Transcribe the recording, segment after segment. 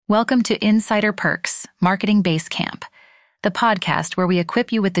Welcome to Insider Perks, Marketing Base Camp, the podcast where we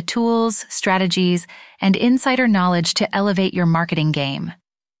equip you with the tools, strategies, and insider knowledge to elevate your marketing game.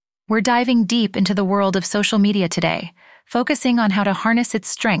 We're diving deep into the world of social media today, focusing on how to harness its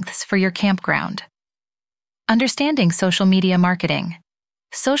strengths for your campground. Understanding social media marketing.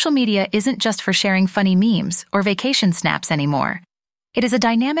 Social media isn't just for sharing funny memes or vacation snaps anymore. It is a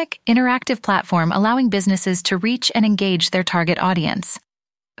dynamic, interactive platform allowing businesses to reach and engage their target audience.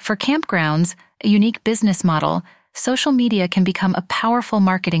 For campgrounds, a unique business model, social media can become a powerful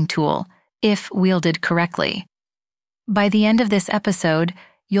marketing tool if wielded correctly. By the end of this episode,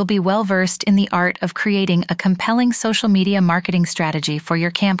 you'll be well-versed in the art of creating a compelling social media marketing strategy for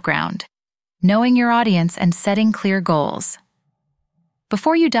your campground, knowing your audience and setting clear goals.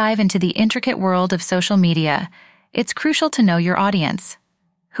 Before you dive into the intricate world of social media, it's crucial to know your audience.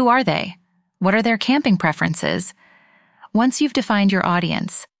 Who are they? What are their camping preferences? Once you've defined your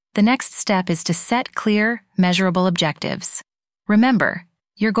audience, the next step is to set clear, measurable objectives. Remember,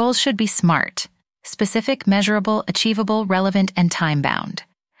 your goals should be SMART: specific, measurable, achievable, relevant, and time-bound.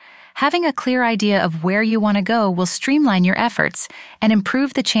 Having a clear idea of where you want to go will streamline your efforts and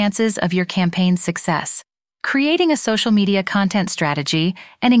improve the chances of your campaign's success. Creating a social media content strategy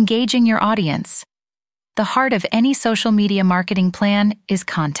and engaging your audience. The heart of any social media marketing plan is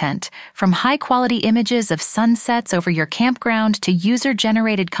content. From high-quality images of sunsets over your campground to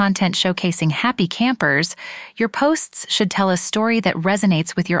user-generated content showcasing happy campers, your posts should tell a story that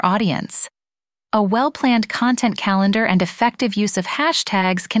resonates with your audience. A well-planned content calendar and effective use of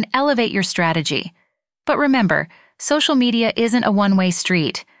hashtags can elevate your strategy. But remember, social media isn't a one-way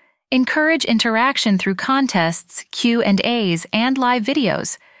street. Encourage interaction through contests, Q&As, and live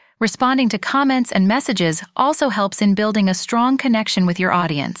videos. Responding to comments and messages also helps in building a strong connection with your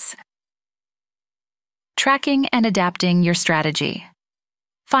audience. Tracking and adapting your strategy.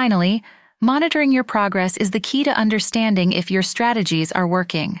 Finally, monitoring your progress is the key to understanding if your strategies are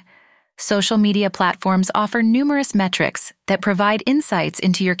working. Social media platforms offer numerous metrics that provide insights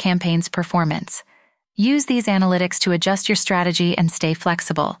into your campaign's performance. Use these analytics to adjust your strategy and stay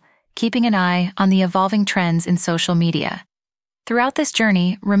flexible, keeping an eye on the evolving trends in social media. Throughout this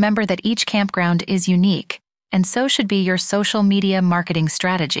journey, remember that each campground is unique, and so should be your social media marketing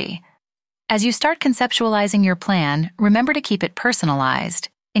strategy. As you start conceptualizing your plan, remember to keep it personalized,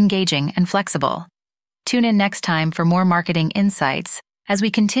 engaging, and flexible. Tune in next time for more marketing insights as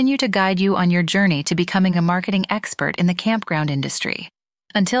we continue to guide you on your journey to becoming a marketing expert in the campground industry.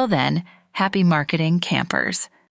 Until then, happy marketing, campers.